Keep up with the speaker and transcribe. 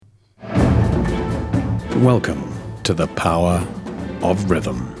Welcome to The Power of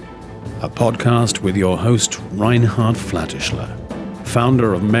Rhythm, a podcast with your host Reinhard Flattischler,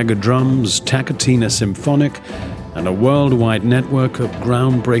 founder of Mega Drums, Takatina Symphonic, and a worldwide network of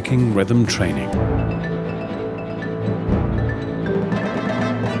groundbreaking rhythm training.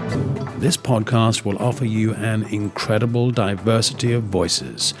 This podcast will offer you an incredible diversity of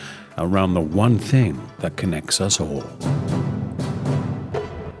voices around the one thing that connects us all: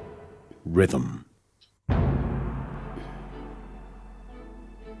 rhythm.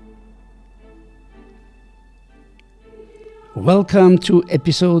 Welcome to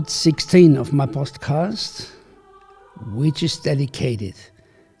episode 16 of my podcast, which is dedicated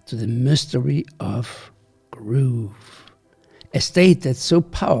to the mystery of groove. A state that's so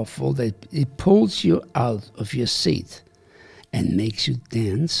powerful that it pulls you out of your seat and makes you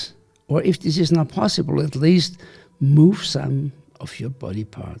dance, or if this is not possible, at least move some of your body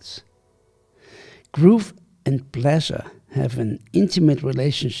parts. Groove and pleasure have an intimate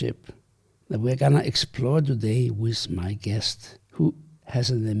relationship that we're gonna explore today with my guest, who has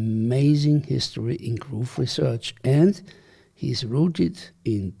an amazing history in groove research, and he's rooted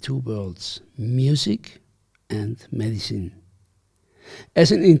in two worlds, music and medicine.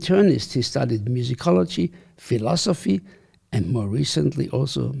 As an internist, he studied musicology, philosophy, and more recently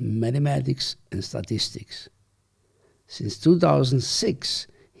also mathematics and statistics. Since 2006,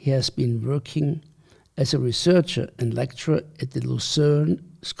 he has been working as a researcher and lecturer at the Lucerne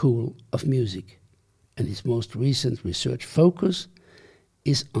School of Music, and his most recent research focus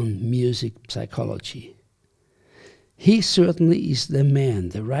is on music psychology. He certainly is the man,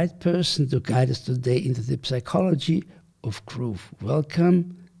 the right person to guide us today into the psychology of groove.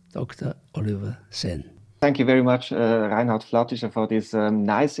 Welcome, Dr. Olivier Senn. Thank you very much, Reinhard Flattischler, for this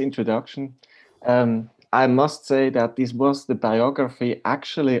nice introduction. I must say that this was the biography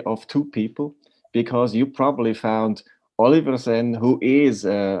actually of two people, because you probably found Olivier Senn, who is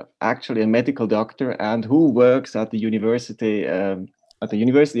actually a medical doctor and who works at the university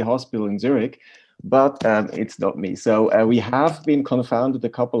hospital in Zurich, but it's not me. So we have been confounded a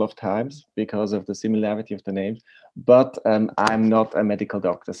couple of times because of the similarity of the names, but I'm not a medical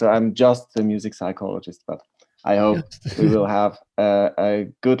doctor, so I'm just a music psychologist. But I hope we will have a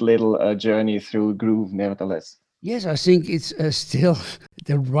good little journey through groove nevertheless. Yes, I think it's still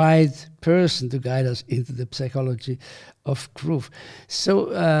the right person to guide us into the psychology of groove.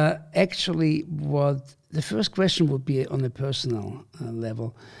 So actually, what the first question would be on a personal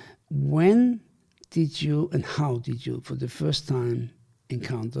level. When did you and how did you, for the first time,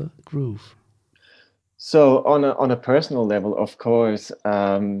 encounter groove? So on a personal level, of course,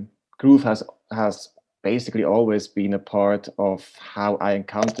 groove has basically always been a part of how I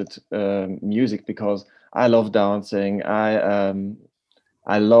encountered music, because I love dancing.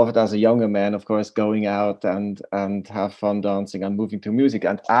 I loved, as a younger man, of course, going out and have fun dancing and moving to music.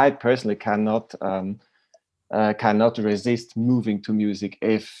 And I personally cannot resist moving to music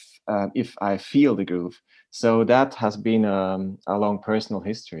if I feel the groove. So that has been a long personal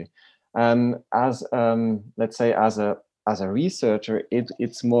history. As let's say, as a researcher,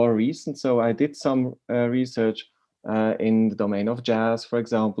 it's more recent. So I did some research in the domain of jazz, for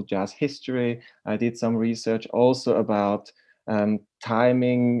example, jazz history. I did some research also about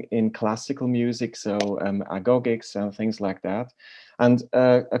timing in classical music, so agogics and things like that. And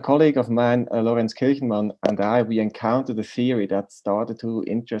a colleague of mine, Lorenz Kirchenmann, and we encountered a theory that started to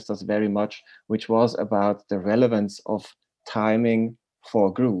interest us very much, which was about the relevance of timing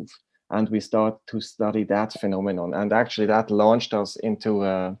for groove. And we start to study that phenomenon. And actually that launched us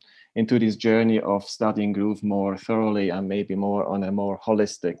into this journey of studying groove more thoroughly and maybe more on a more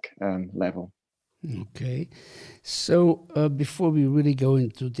holistic level. Okay, so before we really go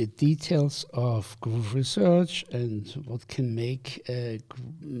into the details of groove research and what can make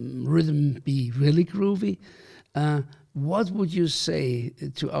rhythm be really groovy, what would you say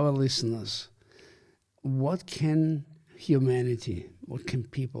to our listeners? What can humanity, what can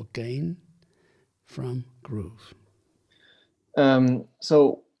people gain from groove?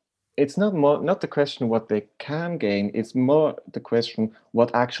 So it's not the question what they can gain, it's more the question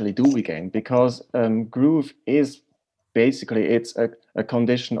what actually do we gain, because groove is basically, it's a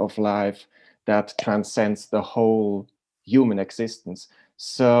condition of life that transcends the whole human existence.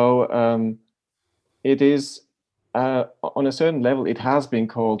 So it is on a certain level, it has been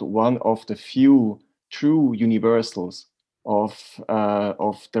called one of the few true universals of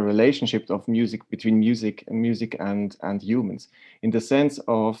the relationship of music, between music and humans, in the sense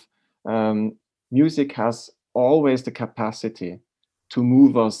of music has always the capacity to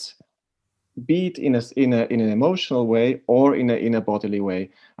move us be it in an emotional way or in a bodily way.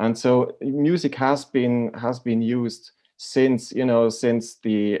 And so music has been used since, since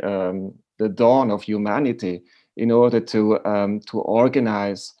the dawn of humanity, in order to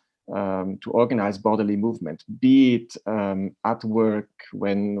organize bodily movement, be it at work,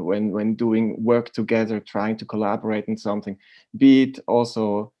 when doing work together, trying to collaborate in something, be it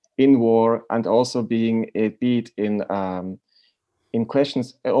also in war, and also be it in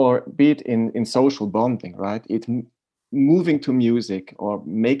questions, or be it in social bonding, right? Moving to music or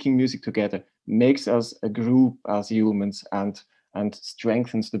making music together makes us a group as humans, and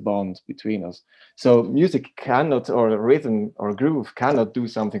strengthens the bond between us. So music cannot, or rhythm or groove cannot do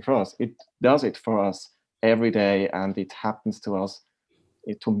something for us. It does it for us every day, and it happens to us,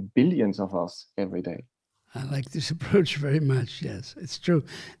 to billions of us every day. I like this approach very much. Yes, it's true.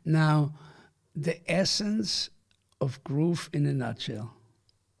 Now, the essence of groove in a nutshell.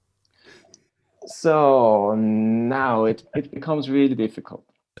 So now it becomes really difficult.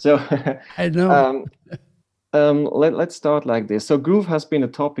 So I know. um, let's start like this. So groove has been a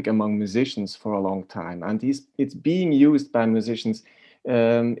topic among musicians for a long time, and it's being used by musicians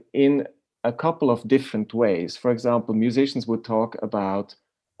in a couple of different ways. For example, musicians would talk about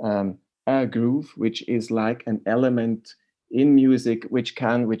a groove, which is like an element in music which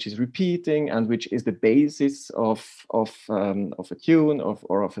is repeating, and which is the basis of a tune,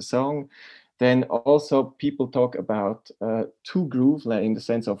 or of a song. Then also people talk about to groove, like in the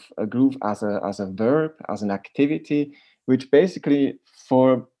sense of a groove as a verb, as an activity, which basically,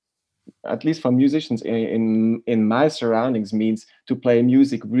 for at least for musicians in my surroundings, means to play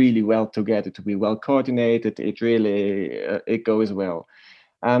music really well together, to be well coordinated. It really it goes well.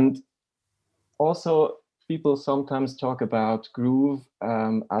 And also, people sometimes talk about groove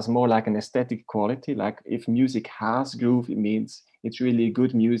as more like an aesthetic quality. Like, if music has groove, it means it's really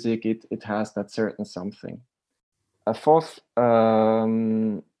good music. It has that certain something. A fourth,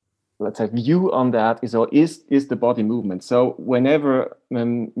 let's say, view on that is the body movement. So whenever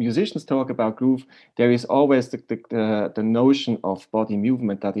musicians talk about groove, there is always the notion of body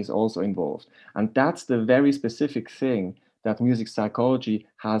movement that is also involved, and that's the very specific thing that music psychology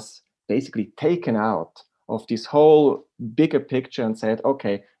has basically taken out of this whole bigger picture, and said,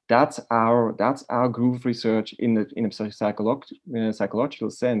 okay, that's our groove research in a psychological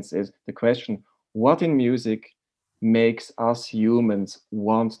sense. Is the question, what in music makes us humans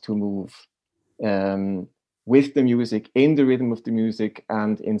want to move with the music, in the rhythm of the music,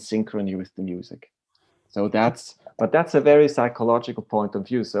 and in synchrony with the music. So that's a very psychological point of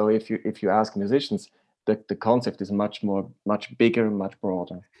view. So if you ask musicians, the concept is much bigger, much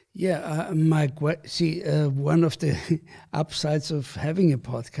broader. Yeah, Mike. See, one of the upsides of having a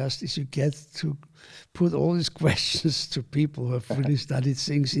podcast is you get to put all these questions to people who have really studied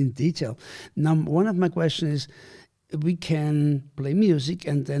things in detail. Now, one of my questions is, we can play music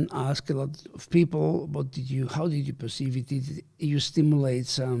and then ask a lot of people, how did you perceive it? Did you stimulate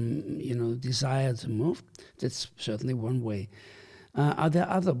some, desire to move? That's certainly one way. Are there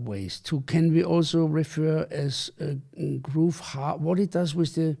other ways too? Can we also refer as a groove, what it does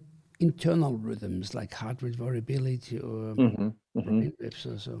with the internal rhythms, like heart rate variability or Mhm, mhm. brain waves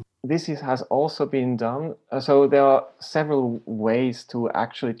or so? Has also been done. So there are several ways to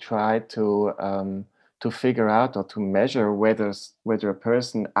actually try to figure out, or to measure whether a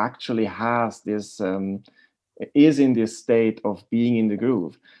person actually has this is in this state of being in the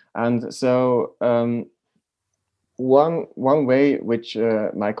groove. And so one way which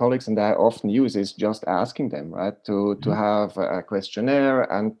my colleagues and I often use is just asking them, right, to have a questionnaire,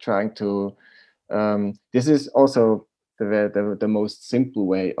 and trying to this is also the most simple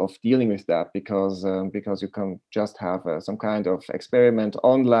way of dealing with that, because you can just have some kind of experiment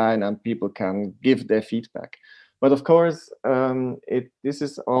online, and people can give their feedback. But of course, this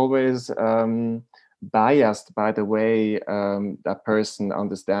is always biased by the way that person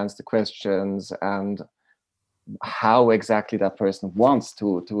understands the questions, and how exactly that person wants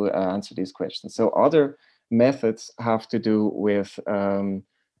to answer these questions. So other methods have to do with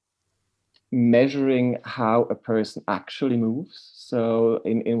measuring how a person actually moves. So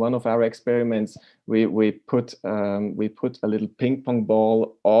in one of our experiments, we put a little ping pong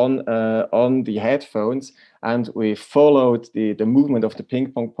ball on the headphones, and we followed the movement of the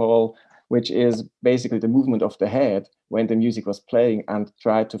ping pong ball, which is basically the movement of the head when the music was playing, and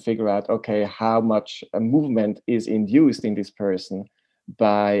tried to figure out, okay, how much movement is induced in this person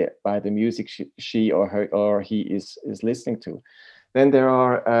by the music she or he is listening to. Then there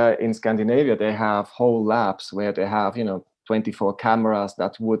are in Scandinavia, they have whole labs where they have 24 cameras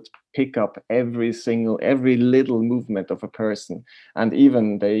that would pick up every little movement of a person. And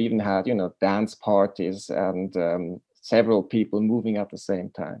they even had, dance parties and several people moving at the same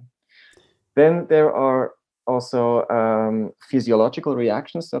time. Then there are also physiological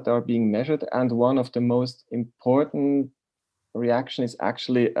reactions that are being measured. And one of the most important reaction is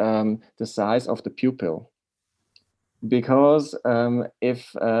actually the size of the pupil. Because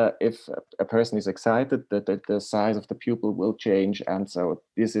if a person is excited, the size of the pupil will change. And so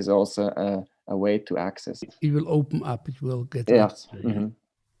this is also a way to access it. It will open up, it will get... Yes. Mm-hmm.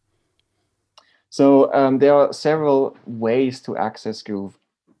 So there are several ways to access groove.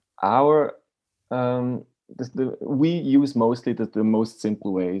 We use mostly the most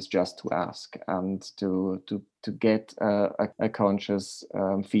simple way is just to ask and to get a conscious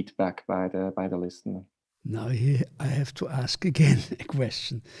feedback by the listener. Now here I have to ask again a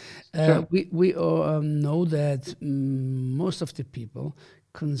question. Sure. We all know that most of the people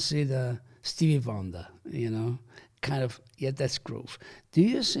consider Stevie Wonder, kind of, that's groove. Do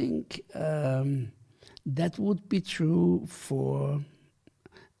you think that would be true for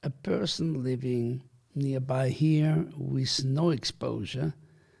a person living nearby here with no exposure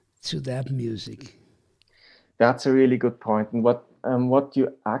to that music? That's a really good point. And what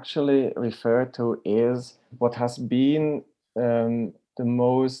you actually refer to is what has been the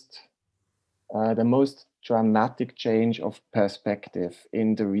most dramatic change of perspective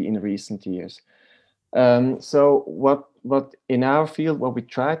in recent years. So what in our field, what we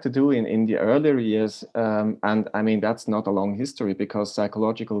tried to do in the earlier years, and I mean, that's not a long history because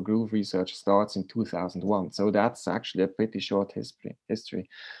psychological groove research starts in 2001. So that's actually a pretty short history.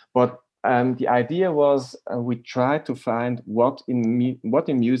 But the idea was we tried to find what in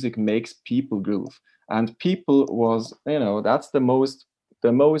music makes people groove. And people was, that's the most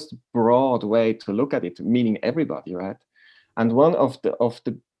broad way to look at it, meaning everybody, right? And one of the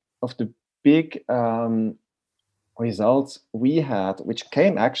big results we had, which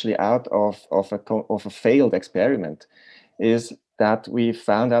came actually out of a failed experiment, is that we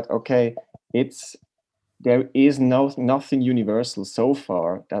found out, okay, there is nothing universal so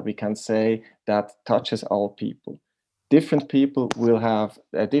far that we can say that touches all people. Different people will have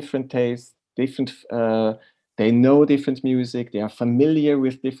a different taste, they know different music, they are familiar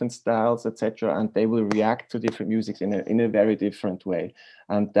with different styles, etc., and they will react to different music in a very different way.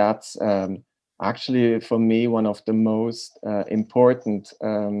 And that's actually, for me, one of the most important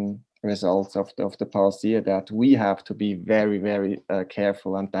results of the past year, that we have to be very, very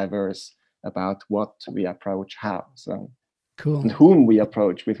careful and diverse about what we approach, how, so cool, and whom we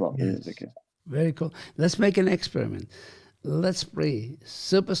approach with what music. Very cool. Let's make an experiment. Let's play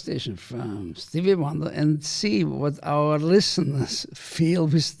Superstition from Stevie Wonder and see what our listeners feel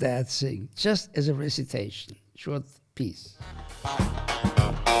with that thing, just as a recitation, short piece.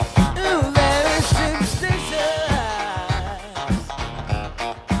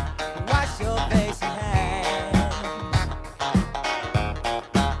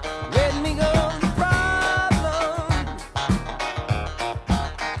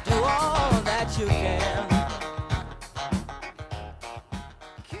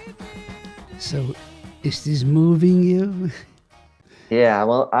 So, is this moving you? Yeah,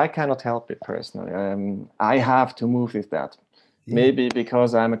 well, I cannot help it personally. I have to move with that. Yeah. Maybe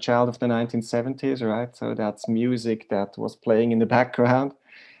because I'm a child of the 1970s, right? So that's music that was playing in the background.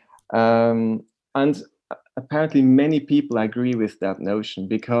 And apparently many people agree with that notion,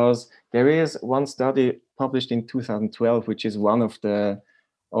 because there is one study published in 2012, which is one of the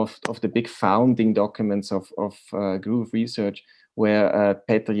big founding documents of groove research, where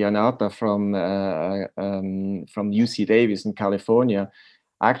Petr Janata from UC Davis in California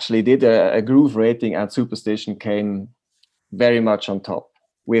actually did a groove rating, and Superstition came very much on top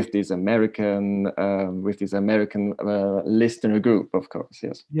with this American listener group, of course.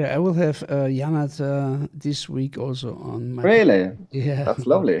 Yes. Yeah, I will have Janata this week also on my. Really? Yeah, that's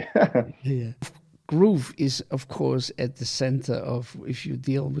lovely. Yeah. Groove is, of course, at the center of, if you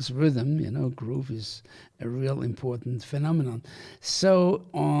deal with rhythm, groove is a real important phenomenon. So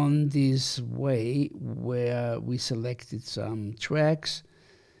on this way where we selected some tracks,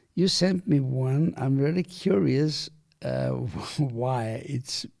 you sent me one. I'm really curious why.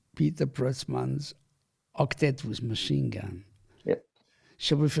 It's Peter Brötzmann's Octet with Machine Gun. Yep.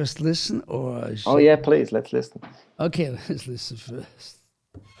 Shall we first listen, or? Oh yeah, please, let's listen. Okay, let's listen first.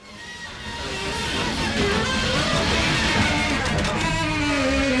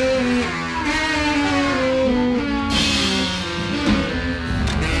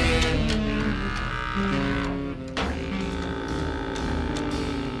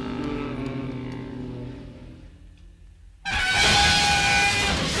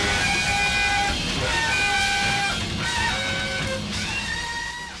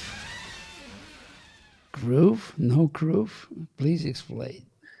 No groove? Please explain.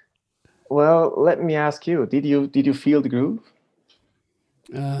 Well, let me ask you, did you feel the groove?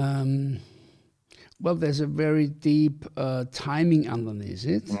 Um, well, there's a very deep timing underneath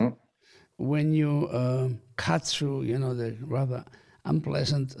it. Mhm. When you cut through, the rather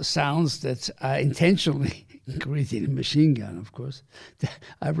unpleasant sounds that are intentionally created in machine gun, of course.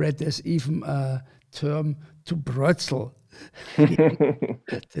 I read there's even a term to bretzel.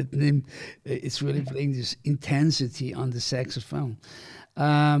 That name, it's really playing this intensity on the saxophone.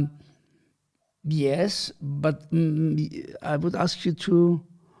 Um, yes, but I would ask you to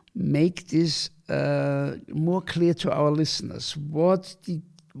make this more clear to our listeners. What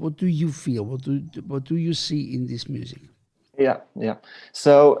do you feel? What do you see in this music? Yeah, yeah.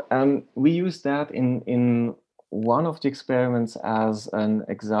 So we use that in one of the experiments as an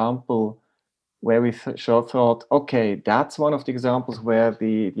example where we thought, okay, that's one of the examples where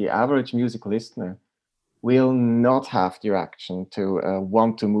the average music listener will not have the reaction to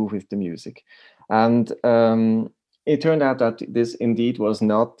want to move with the music. And it turned out that this indeed was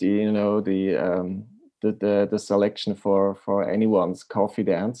not the selection for anyone's coffee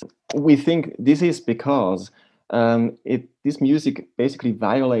dance. We think this is because this music basically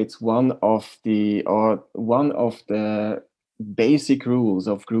violates one of the basic rules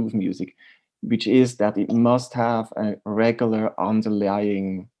of groove music, which is that it must have a regular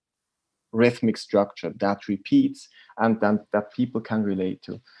underlying rhythmic structure that repeats and then that people can relate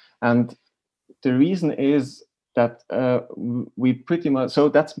to. And the reason is that we pretty much, so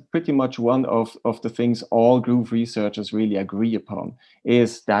that's pretty much one of the things all groove researchers really agree upon,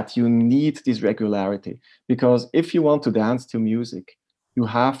 is that you need this regularity. Because if you want to dance to music, you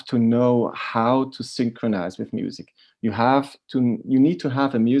have to know how to synchronize with music. You need to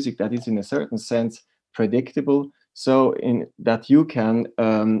have a music that is in a certain sense predictable, so in that you can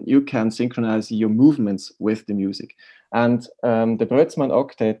synchronize your movements with the music. And the Brötzmann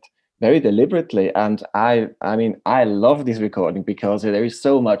octet very deliberately, and I mean I love this recording because there is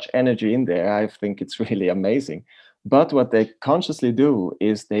so much energy in there. I think it's really amazing. But what they consciously do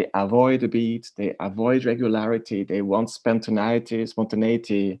is they avoid the beat, they avoid regularity, they want spontaneity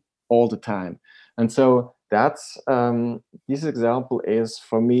all the time. And so that's this example is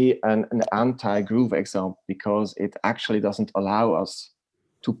for me an anti-groove example because it actually doesn't allow us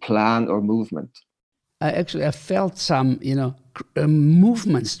to plan our movement. I felt some,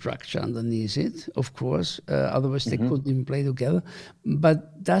 movement structure underneath it, of course. Otherwise, they couldn't even play together.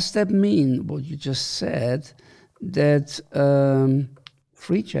 But does that mean what you just said, that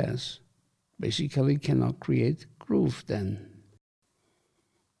free jazz basically cannot create groove then?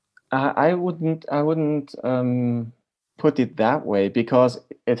 I wouldn't put it that way because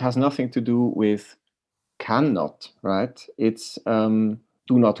it has nothing to do with cannot, right? It's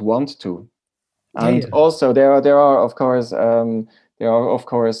do not want to. And Yeah. also there are of course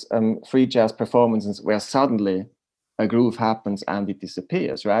free jazz performances where suddenly a groove happens and it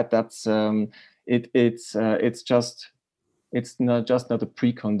disappears, right? That's it's not a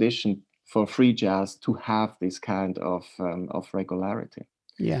precondition for free jazz to have this kind of regularity.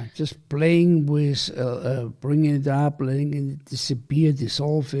 Yeah, just playing with bringing it up, letting it disappear,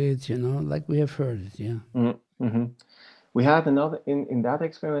 dissolve it, like we have heard it, yeah. Mm-hmm. We had another in that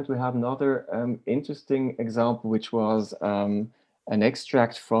experiment. We had another interesting example, which was an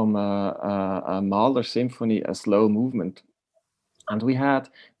extract from a Mahler symphony, a slow movement, and we had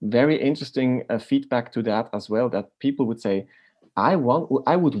very interesting feedback to that as well. That people would say, I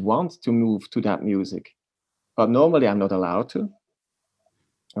would want to move to that music, but normally I'm not allowed to.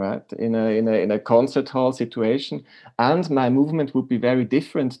 Right, in a concert hall situation, and my movement would be very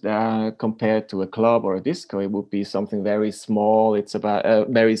different compared to a club or a disco. It would be something very small. It's about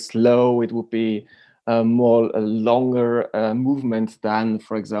very slow. It would be a longer movement than,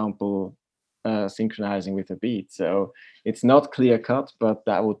 for example, synchronizing with a beat. So it's not clear cut, but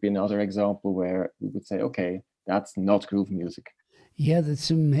that would be another example where we would say, okay, that's not groove music. Yeah, that's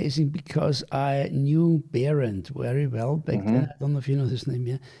amazing because I knew Berend very well back then. I don't know if you know his name,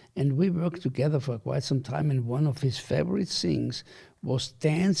 yeah. And we worked together for quite some time, and one of his favorite things was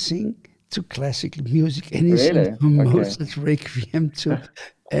dancing to classical music, and he Really? sang from Okay. Mozart's Requiem too.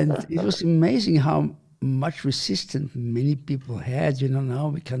 And it was amazing how much resistance many people had. Now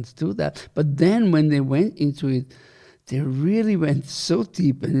we can't do that. But then when they went into it, they really went so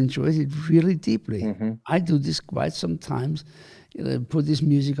deep and enjoyed it really deeply. I do this quite sometimes. Put this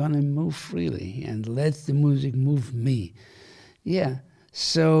music on and move freely and let the music move me. Yeah.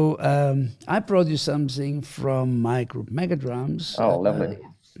 So I brought you something from my group Megadrums. Oh, lovely.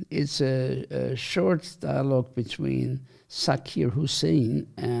 It's a short dialogue between Zakir Hussain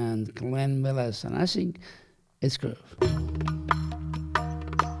and Glenn Willis, and I think It's groove.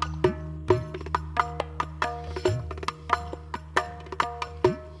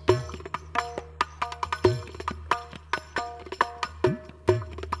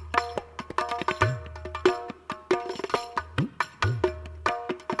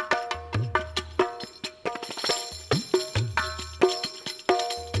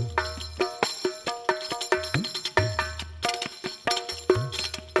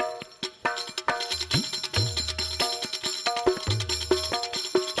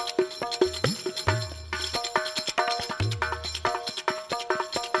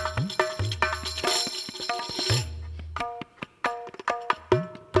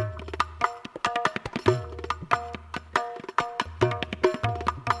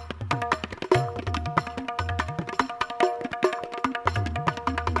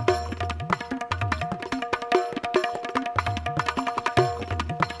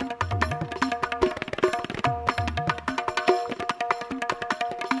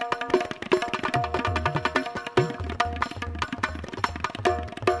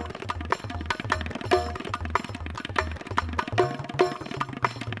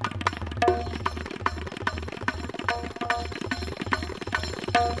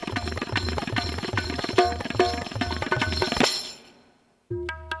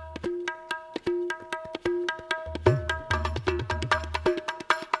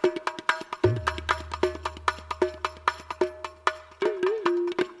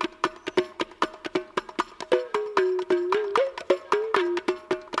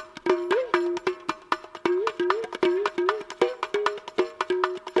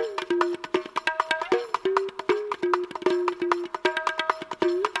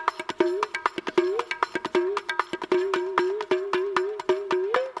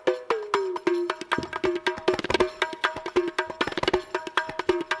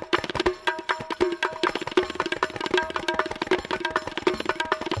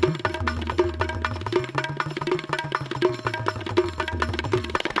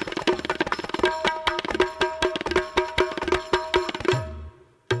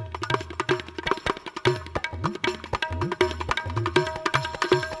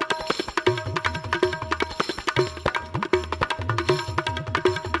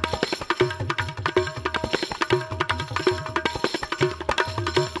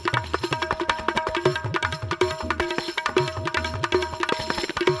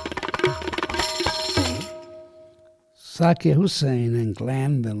 Zakir Hussain and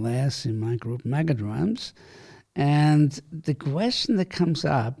Glenn Velez in my group Megadrums. And the question that comes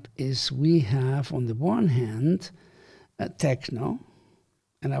up is we have, on the one hand, techno,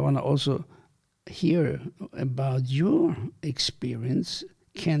 and I want to also hear about your experience.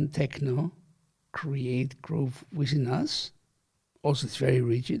 Can techno create groove within us? Also, it's very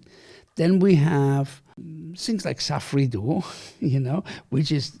rigid. Then we have things like Safrido,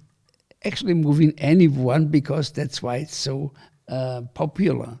 which is actually moving anyone because that's why it's so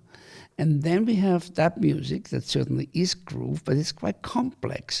popular. And then we have that music that certainly is groove, but it's quite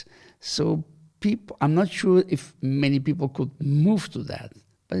complex. So I'm not sure if many people could move to that,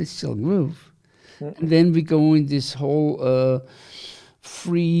 but it's still groove. And then we go in this whole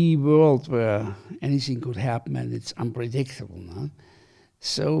free world where anything could happen and it's unpredictable. No?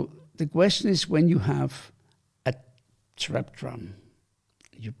 So the question is, when you have a trap drum,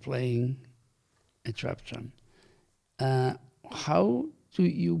 you're playing a trap drum, how do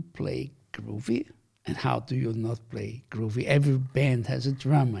you play groovy and how do you not play groovy? Every band has a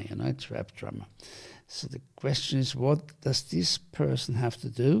drummer, a trap drummer. So the question is, what does this person have to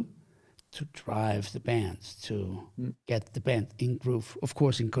do to drive the band, to get the band in groove? Of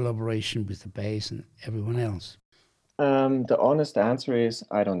course, in collaboration with the bass and everyone else. The honest answer is,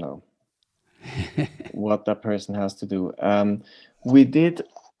 I don't know what that person has to do. We did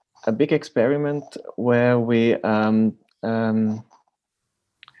a big experiment where what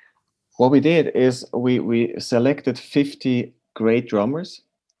we did is we selected 50 great drummers.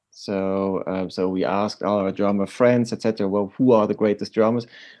 So we asked all our drummer friends, etc. Well, who are the greatest drummers?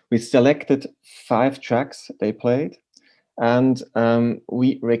 We selected 5 tracks they played, and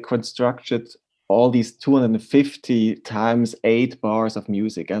we reconstructed all these 250 times 8 bars of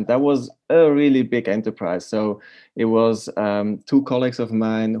music, and that was a really big enterprise. So it was 2 colleagues of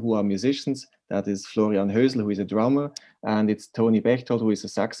mine who are musicians. That is Florian Hösel, who is a drummer, and it's Tony Bechtold, who is a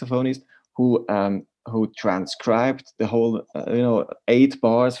saxophonist, who transcribed the whole 8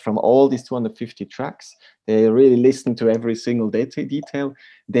 bars from all these 250 tracks. They really listened to every single detail.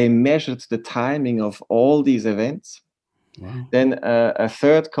 They measured the timing of all these events. Wow. Then a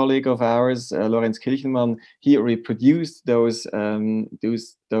third colleague of ours, Lorenz Kirchenmann, he reproduced those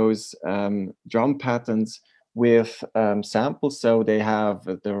drum patterns with samples, so they have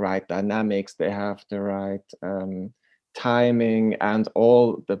the right dynamics, they have the right timing, and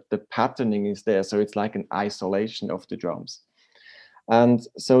all the patterning is there. So it's like an isolation of the drums. And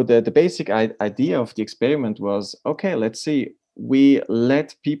so the basic idea of the experiment was, okay, let's see, we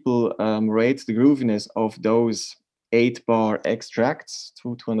let people rate the grooviness of those 8-bar extracts,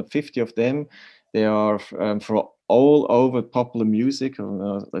 250 of them. They are for all over popular music,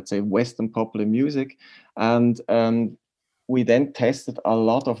 or let's say Western popular music. And we then tested a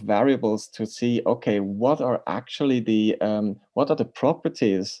lot of variables to see, okay, what are actually what are the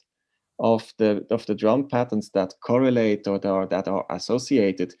properties of the drum patterns that correlate or that are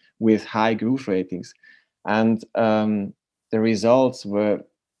associated with high groove ratings. And the results were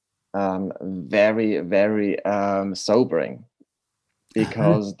very, very sobering,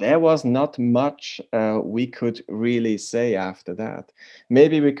 because there was not much we could really say after that.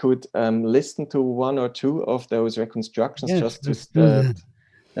 Maybe we could listen to one or two of those reconstructions, Yes, just let's to do that.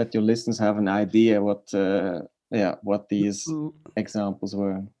 that your listeners have an idea what these examples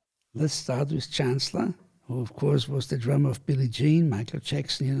were. Let's start with Chancellor, who of course was the drummer of Billie Jean, Michael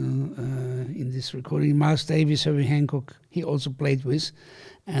Jackson, in this recording. Miles Davis, Herbie Hancock, he also played with.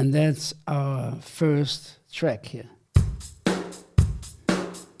 And that's our first track here.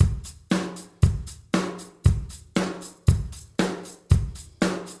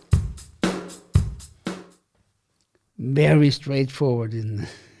 Very straightforward in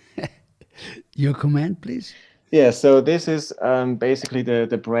your comment, please. Yeah, so this is basically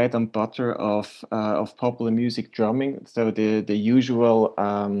the bread and butter of popular music drumming. So the usual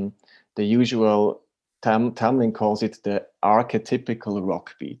Tamlin calls it the archetypical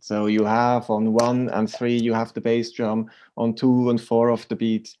rock beat. So you have on 1 and 3 you have the bass drum, on 2 and 4 of the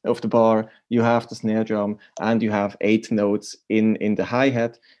beat of the bar you have the snare drum, and you have 8 notes in the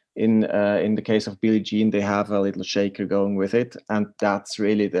hi-hat. In the case of Billie Jean, they have a little shaker going with it, and that's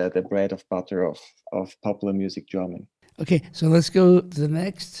really the bread of butter of popular music drumming. Okay, so let's go to the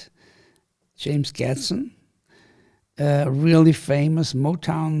next. James Gadson, a really famous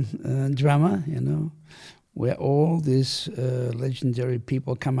Motown drummer, where all these legendary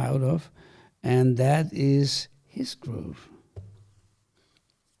people come out of, and that is his groove.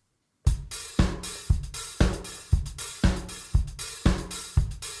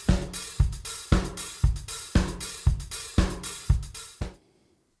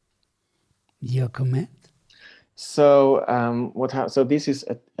 Your comment? So so this is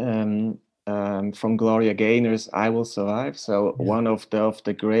from Gloria Gaynor's "I Will Survive." So yeah. one of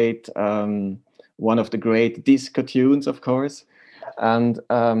the great disco tunes, of course, and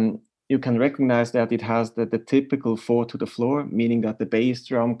you can recognize that it has the typical 4 to the floor, meaning that the bass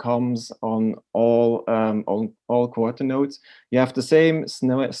drum comes on all quarter notes. You have the same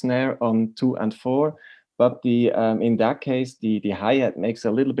snare on 2 and 4. But in that case, the hi-hat makes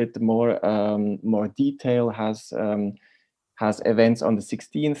a little bit more detail, has events on the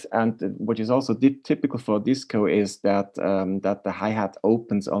 16th, and what is also typical for disco is that the hi-hat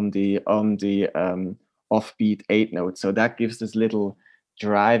opens on the offbeat 8 note. So that gives this little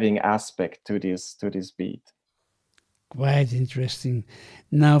driving aspect to this beat. Quite interesting.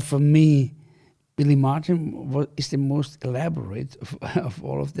 Now, for me, Billy Martin is the most elaborate of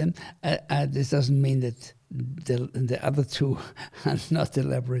all of them. This doesn't mean that the other two are not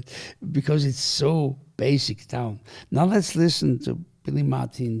elaborate, because it's so basic down. Now let's listen to Billy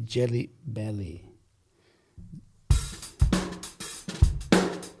Martin, Jelly Belly.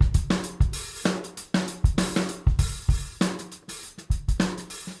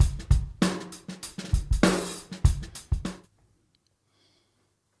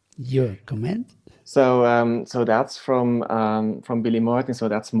 Your comment? So so that's from Billy Martin. So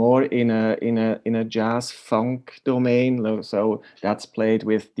that's more in a jazz funk domain. So that's played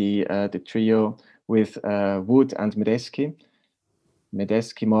with the trio with Wood and Medeski,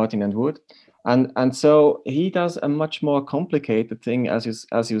 Martin and Wood, and so he does a much more complicated thing, as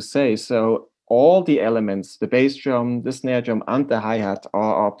you say. So all the elements, the bass drum, the snare drum, and the hi-hat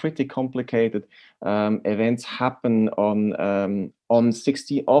are pretty complicated. Events happen on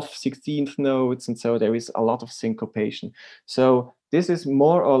 16th notes, and so there is a lot of syncopation. So this is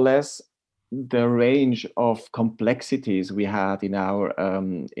more or less the range of complexities we had in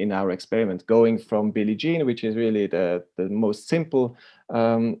our experiment, going from Billie Jean, which is really the most simple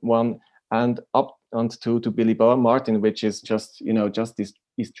one, and up onto Billy Martin, which is just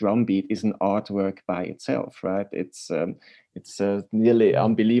this drum beat is an artwork by itself, right? It's nearly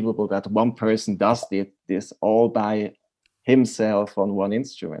unbelievable that one person does this all by himself on one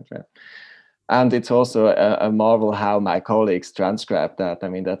instrument, right? And it's also a marvel how my colleagues transcribe that. I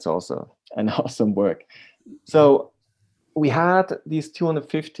mean, that's also an awesome work. So we had these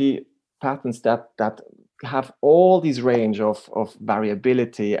 250 patterns that have all these range of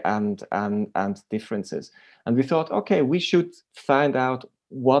variability and differences. And we thought, okay, we should find out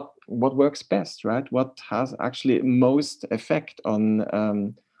what works best, right? What has actually most effect on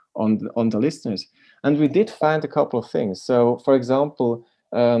the listeners. And we did find a couple of things. So, for example,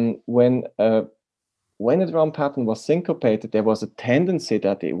 when a drum pattern was syncopated, there was a tendency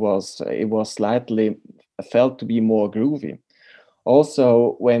that it was slightly felt to be more groovy.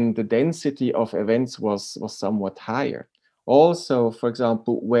 Also, when the density of events was somewhat higher. Also, for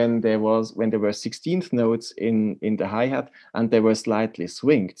example, when there were 16th notes in the hi-hat and they were slightly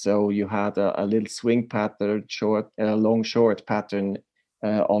swinged, so you had a little swing pattern, long short pattern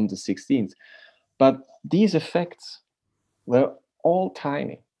on the 16th. But these effects were all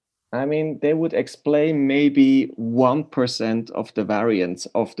tiny. I mean, they would explain maybe 1% of the variance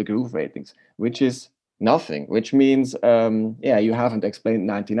of the groove ratings, which is nothing, which means, you haven't explained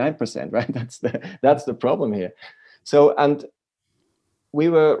 99%, right? That's the problem here. So, and we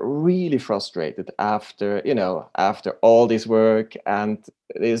were really frustrated after all this work and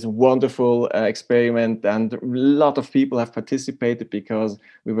this wonderful experiment, and a lot of people have participated because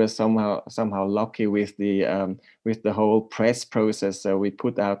we were somehow lucky with the whole press process. So we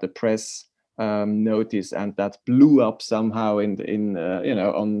put out the press notice, and that blew up somehow in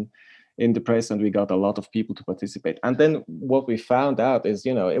the press, and we got a lot of people to participate. And then what we found out is,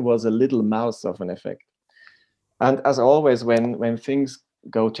 it was a little mouse of an effect. And as always, when things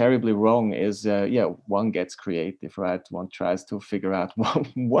go terribly wrong, is one gets creative, right? One tries to figure out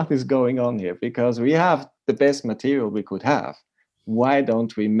what is going on here, because we have the best material we could have. Why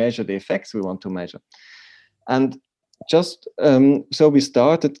don't we measure the effects we want to measure? And just so we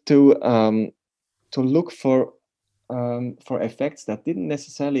started to look for effects that didn't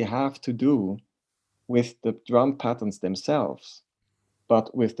necessarily have to do with the drum patterns themselves,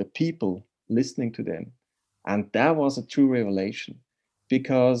 but with the people listening to them. And that was a true revelation,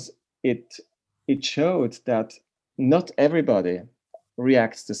 because it showed that not everybody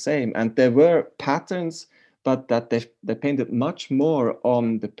reacts the same. And there were patterns, but that they depended much more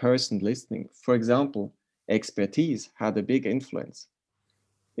on the person listening. For example, expertise had a big influence.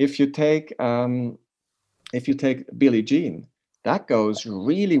 If you take Billie Jean, that goes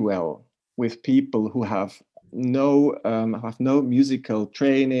really well with people who have no musical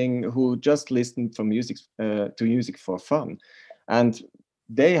training, who just listen to music for fun, and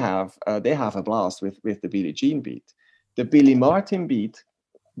they have a blast with the Billie Jean beat. The Billy Martin beat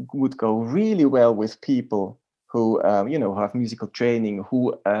would go really well with people who have musical training,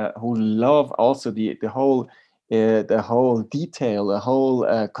 who love also the whole detail, the whole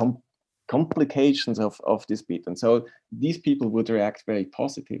complications of this beat. And so these people would react very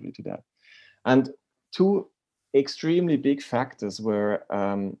positively to that. And two extremely big factors were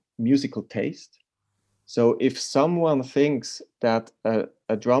musical taste. So if someone thinks that a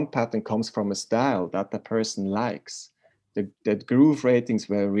drum pattern comes from a style that the person likes, the groove ratings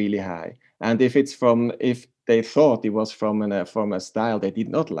were really high. And if they thought it was from a style they did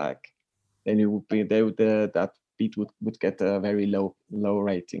not like, then that beat would get very low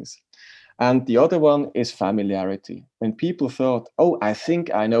ratings. And the other one is familiarity. When people thought, oh, I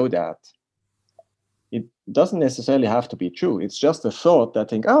think I know that, it doesn't necessarily have to be true. It's just a thought that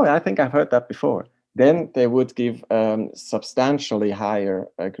think, oh, I think I've heard that before. Then they would give substantially higher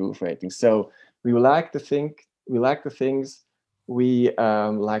groove ratings. So we like the things, we like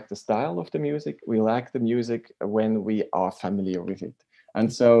the style of the music. We like the music when we are familiar with it.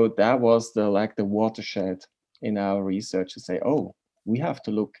 And so that was the watershed in our research to say, oh, we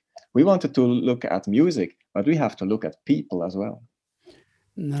wanted to look at music, but we have to look at people as well.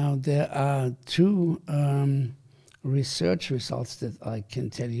 Now, there are two research results that I can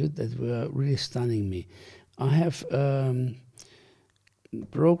tell you that were really stunning me. I have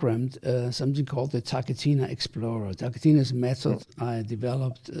programmed something called the Taketina Explorer. Taketina is a method I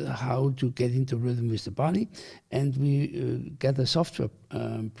developed how to get into rhythm with the body, and we get a software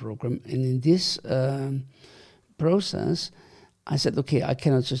program. And in this process, I said, okay, I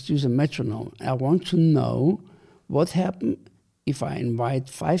cannot just use a metronome. I want to know what happened if I invite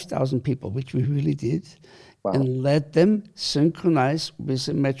 5,000 people, which we really did, wow, and let them synchronize with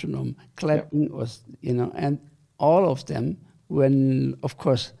a metronome, clapping, or, and all of them were, of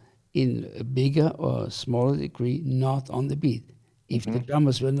course, in a bigger or smaller degree, not on the beat. If the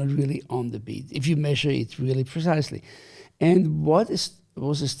drummers were not really on the beat, if you measure it really precisely. And what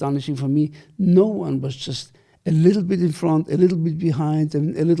was astonishing for me, no one was just a little bit in front, a little bit behind,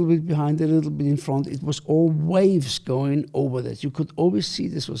 and a little bit behind, a little bit in front. It was all waves going over that. You could always see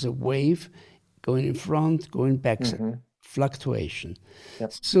this was a wave going in front, going back, Mm-hmm. fluctuation.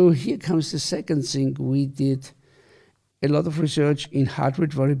 Yep. So here comes the second thing. We did a lot of research in heart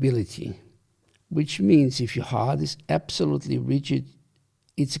rate variability, which means if your heart is absolutely rigid,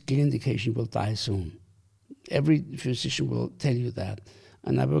 it's a clear indication you will die soon. Every physician will tell you that.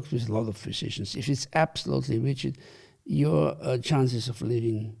 And I worked with a lot of physicians. If it's absolutely rigid, your chances of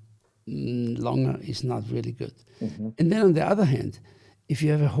living longer is not really good. Mm-hmm. And then on the other hand, if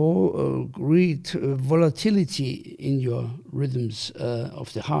you have a whole great volatility in your rhythms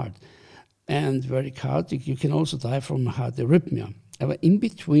of the heart and very chaotic, you can also die from heart arrhythmia. But in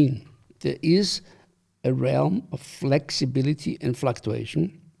between, there is a realm of flexibility and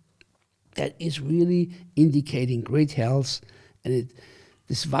fluctuation that is really indicating great health, and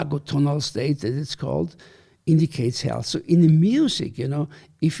this vagotonal state that it's called indicates health. So in the music,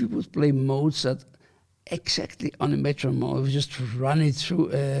 if you would play Mozart exactly on a metronome, if you just run it through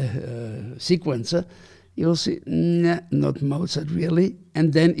a sequencer, you'll see, nah, not Mozart really.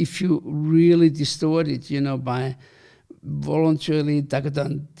 And then if you really distort it, by voluntarily,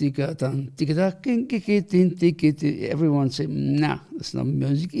 everyone say, nah, that's not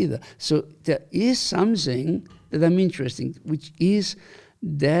music either. So there is something that I'm interested in, which is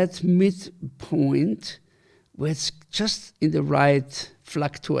that midpoint where it's just in the right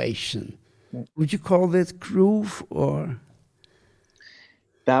fluctuation. Yeah. Would you call that groove or?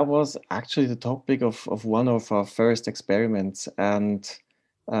 That was actually the topic of one of our first experiments. And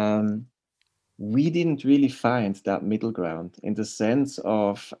we didn't really find that middle ground, in the sense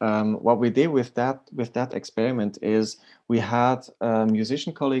of what we did with that experiment is we had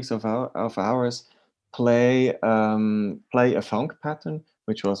musician colleagues of ours play a funk pattern,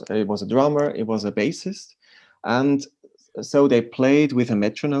 which was a drummer, it was a bassist, and so they played with a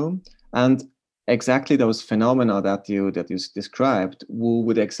metronome, and exactly those phenomena that you described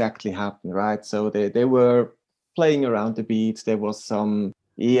would exactly happen, right? So they were playing around the beats. There was some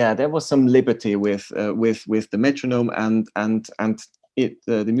liberty with the metronome, and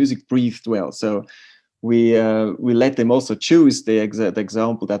the music breathed well. So we let them also choose the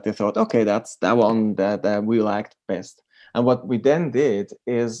example that they thought, okay, that's that one that we liked best. And what we then did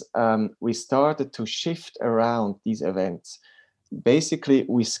is we started to shift around these events. Basically,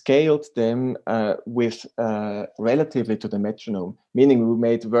 we scaled them with relatively to the metronome, meaning we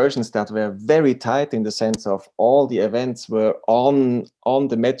made versions that were very tight in the sense of all the events were on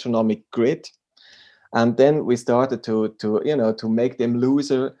the metronomic grid, and then we started to make them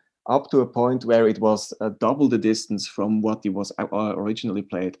looser up to a point where it was double the distance from what it was originally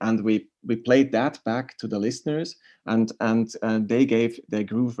played, and we played that back to the listeners, and they gave their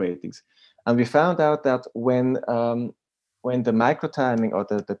groove ratings, and we found out that when the micro timing or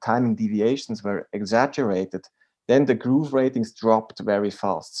the timing deviations were exaggerated, then the groove ratings dropped very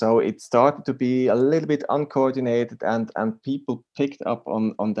fast. So it started to be a little bit uncoordinated, and people picked up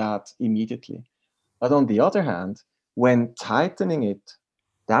on that immediately. But on the other hand, when tightening it,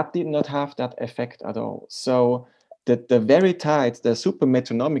 that did not have that effect at all. So the very tight, the super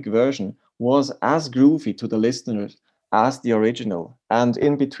metronomic version was as groovy to the listeners as the original. And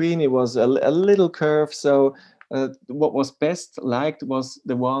in between, it was a little curve. So what was best liked was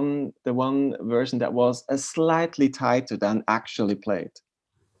the one version that was a slightly tighter than actually played.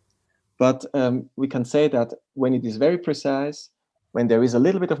 But we can say that when it is very precise, when there is a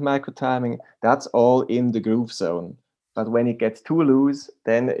little bit of micro timing, that's all in the groove zone. But when it gets too loose,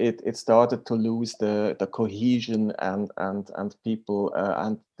 then it started to lose the cohesion, and people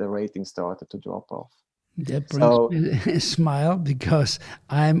and the rating started to drop off. That brings So me a smile, because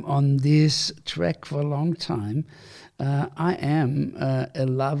I'm on this track for a long time. I am a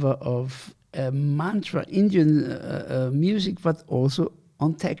lover of mantra Indian music, but also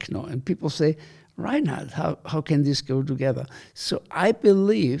on techno. And people say, Reinhard, how can this go together? So I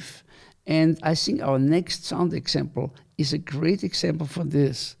believe, and I think our next sound example is a great example for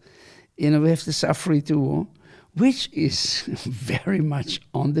this. We have the Safri duo, which is very much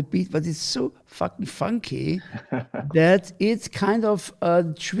on the beat, but it's so fucking funky that it kind of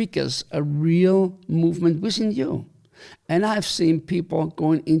triggers a real movement within you. And I've seen people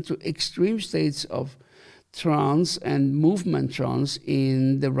going into extreme states of trance and movement trance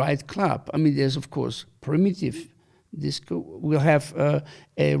in the right club. I mean, there's, of course, primitive disco. We'll have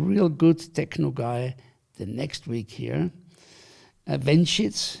a real good techno guy the next week here.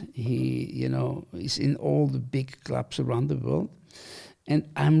 Venschitz, he, is in all the big clubs around the world. And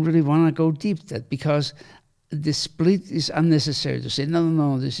I really want to go deep that, because the split is unnecessary to say,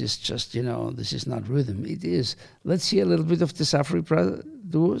 no, this is just, this is not rhythm. It is. Let's hear a little bit of the Safri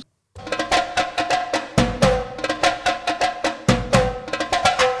duos.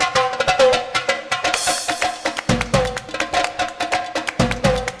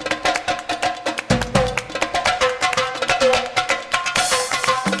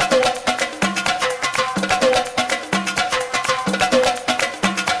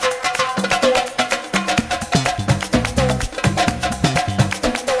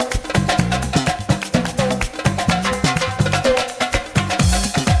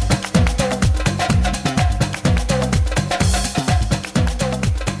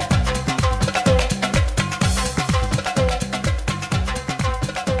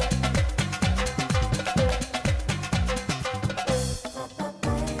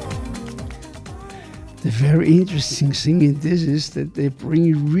 the very interesting thing in this is that they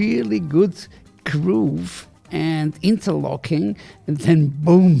bring really good groove and interlocking, and then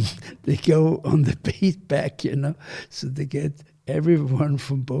boom, they go on the beat back, so they get everyone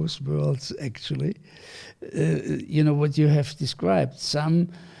from both worlds, actually. What you have described. Some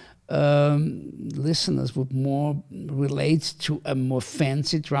listeners would more relate to a more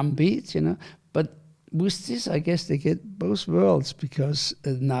fancy drum beat, but with this, I guess they get both worlds, because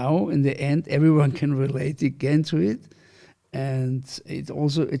now, in the end, everyone can relate again to it, and it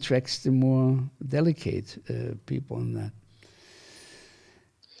also attracts the more delicate people in that.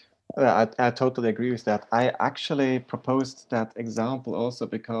 I totally agree with that. I actually proposed that example also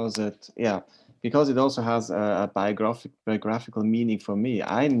because it also has a biographical meaning for me.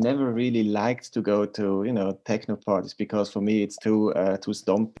 I never really liked to go to techno parties, because for me it's too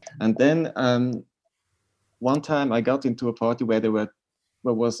stompy. And then one time I got into a party where there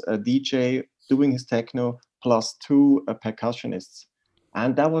was a DJ doing his techno plus two percussionists.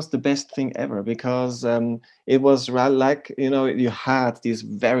 And that was the best thing ever, because it was like, you had this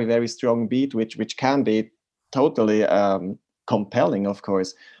very, very strong beat, which can be totally compelling, of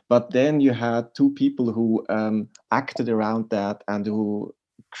course. But then you had two people who acted around that and who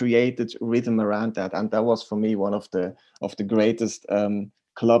created rhythm around that. And that was, for me, one of the greatest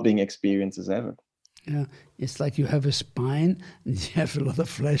clubbing experiences ever. Yeah, it's like you have a spine and you have a lot of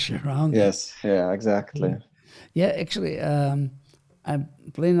flesh around. Yes, yeah, exactly. Yeah, actually, I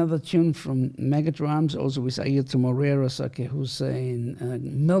play another tune from Mega Drums, also with Ayrton Moreira, Sake Hussein,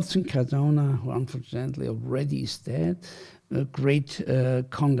 Milton Cardona, who unfortunately already is dead, a great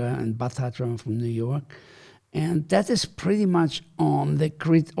conga and bata drum from New York. And that is pretty much on the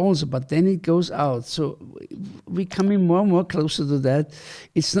grid also, but then it goes out. So we're coming more and more closer to that.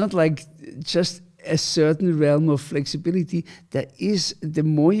 It's not like just a certain realm of flexibility. There is, the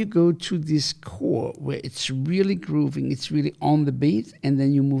more you go to this core where it's really grooving, it's really on the beat, and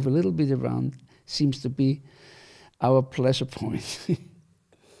then you move a little bit around, seems to be our pleasure point.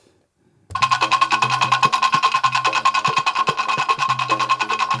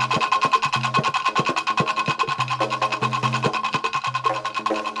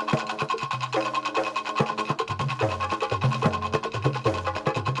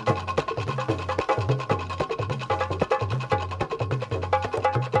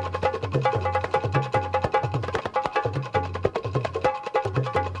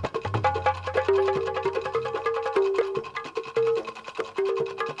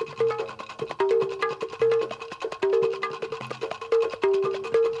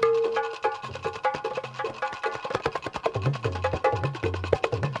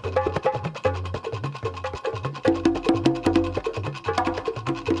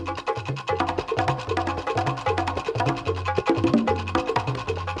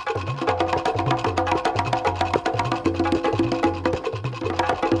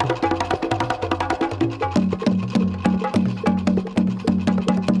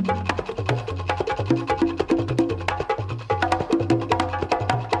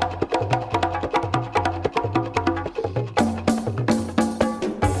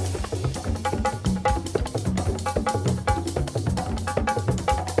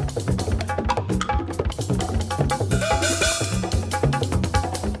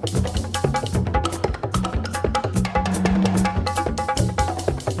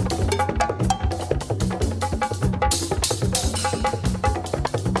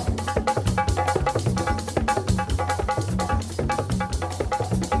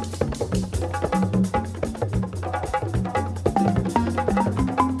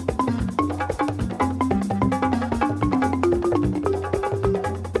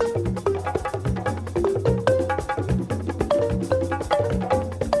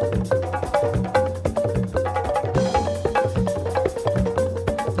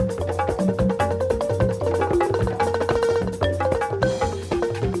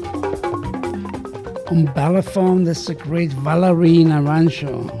 On balafon, there's a great Valerie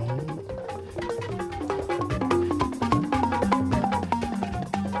Naranjo.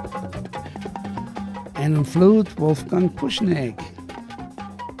 And on flute, Wolfgang Puschneck.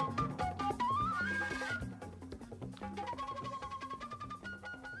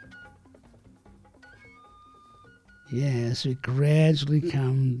 Yes, we gradually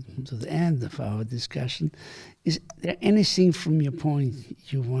come to the end of our discussion. Is there anything from your point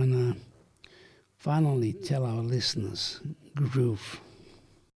you want to finally tell our listeners? Groove.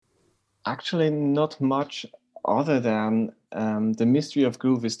 Actually, not much, other than the mystery of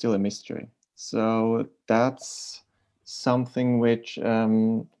groove is still a mystery. So that's something which,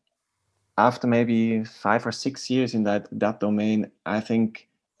 after maybe 5 or 6 years in that domain, I think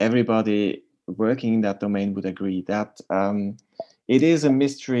everybody working in that domain would agree that it is a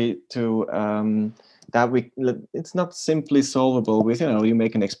mystery to it's not simply solvable with, you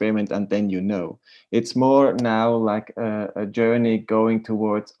make an experiment and then it's more now like a journey going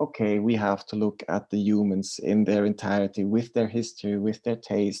towards, okay, we have to look at the humans in their entirety, with their history, with their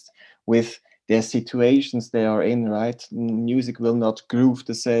taste, with their situations they are in, right? Music will not groove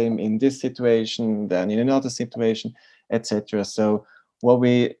the same in this situation than in another situation, etc. So what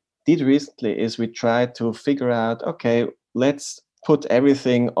we did recently is we tried to figure out, okay, let's put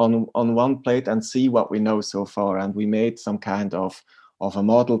everything on one plate and see what we know so far. And we made some kind of a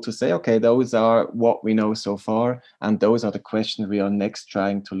model to say, okay, those are what we know so far, and those are the questions we are next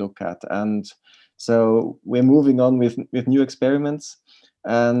trying to look at. And so we're moving on with new experiments.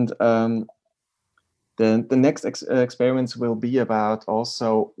 And the next experiments will be about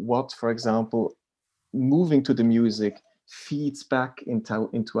also what, for example, moving to the music feeds back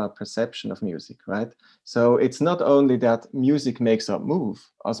into our perception of music, right? So it's not only that music makes us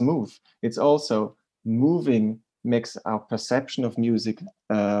move, it's also moving makes our perception of music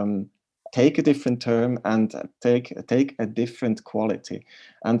take a different term and take a different quality.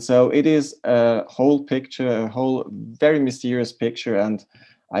 And so it is a whole picture, a whole very mysterious picture, and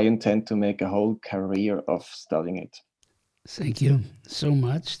I intend to make a whole career of studying it. Thank you so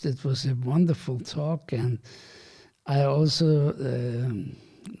much. That was a wonderful talk, and I also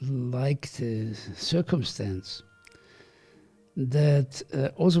like the circumstance that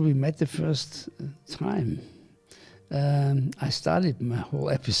also we met the first time. I started my whole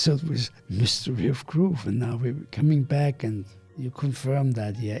episode with Mystery of Groove, and now we're coming back and you confirm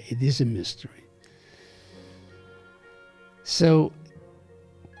that, yeah, it is a mystery. So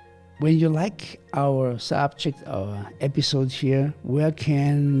when you like our subject, our episode here, where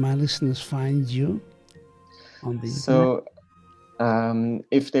can my listeners find you on the internet? So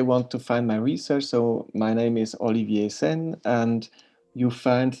if they want to find my research, so my name is Olivier Senn, and you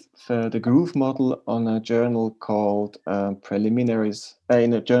find the groove model on a journal called Preliminaries,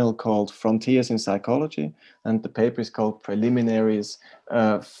 in a journal called Frontiers in Psychology, and the paper is called Preliminaries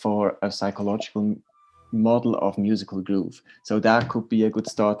for a Psychological Model of Musical Groove. So that could be a good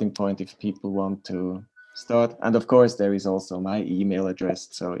starting point if people want to start. And of course, there is also my email address,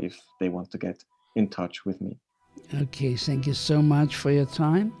 so if they want to get in touch with me. Okay, thank you so much for your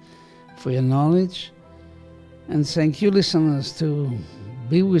time, for your knowledge, and thank you, listeners, to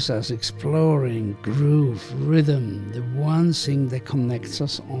be with us exploring groove, rhythm, the one thing that connects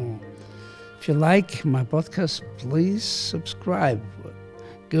us all. If you like my podcast, please subscribe.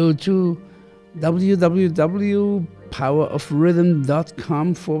 Go to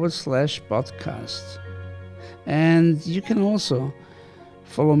www.powerofrhythm.com/podcast. And you can also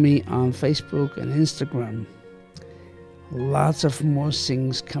follow me on Facebook and Instagram. Lots of more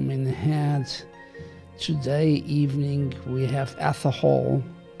things coming ahead. Today evening we have Arthur Hall,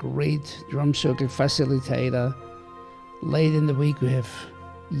 great drum circle facilitator. Late in the week we have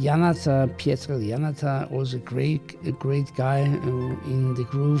Petr Janata, also a great guy in the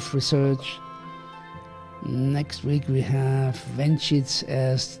groove research. Next week we have Vencic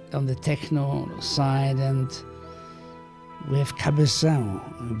as on the techno side, and we have Cabezão,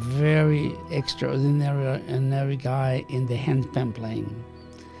 a very extraordinary guy in the handpan playing.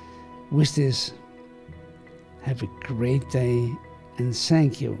 With this, have a great day, and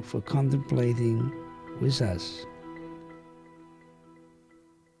thank you for contemplating with us.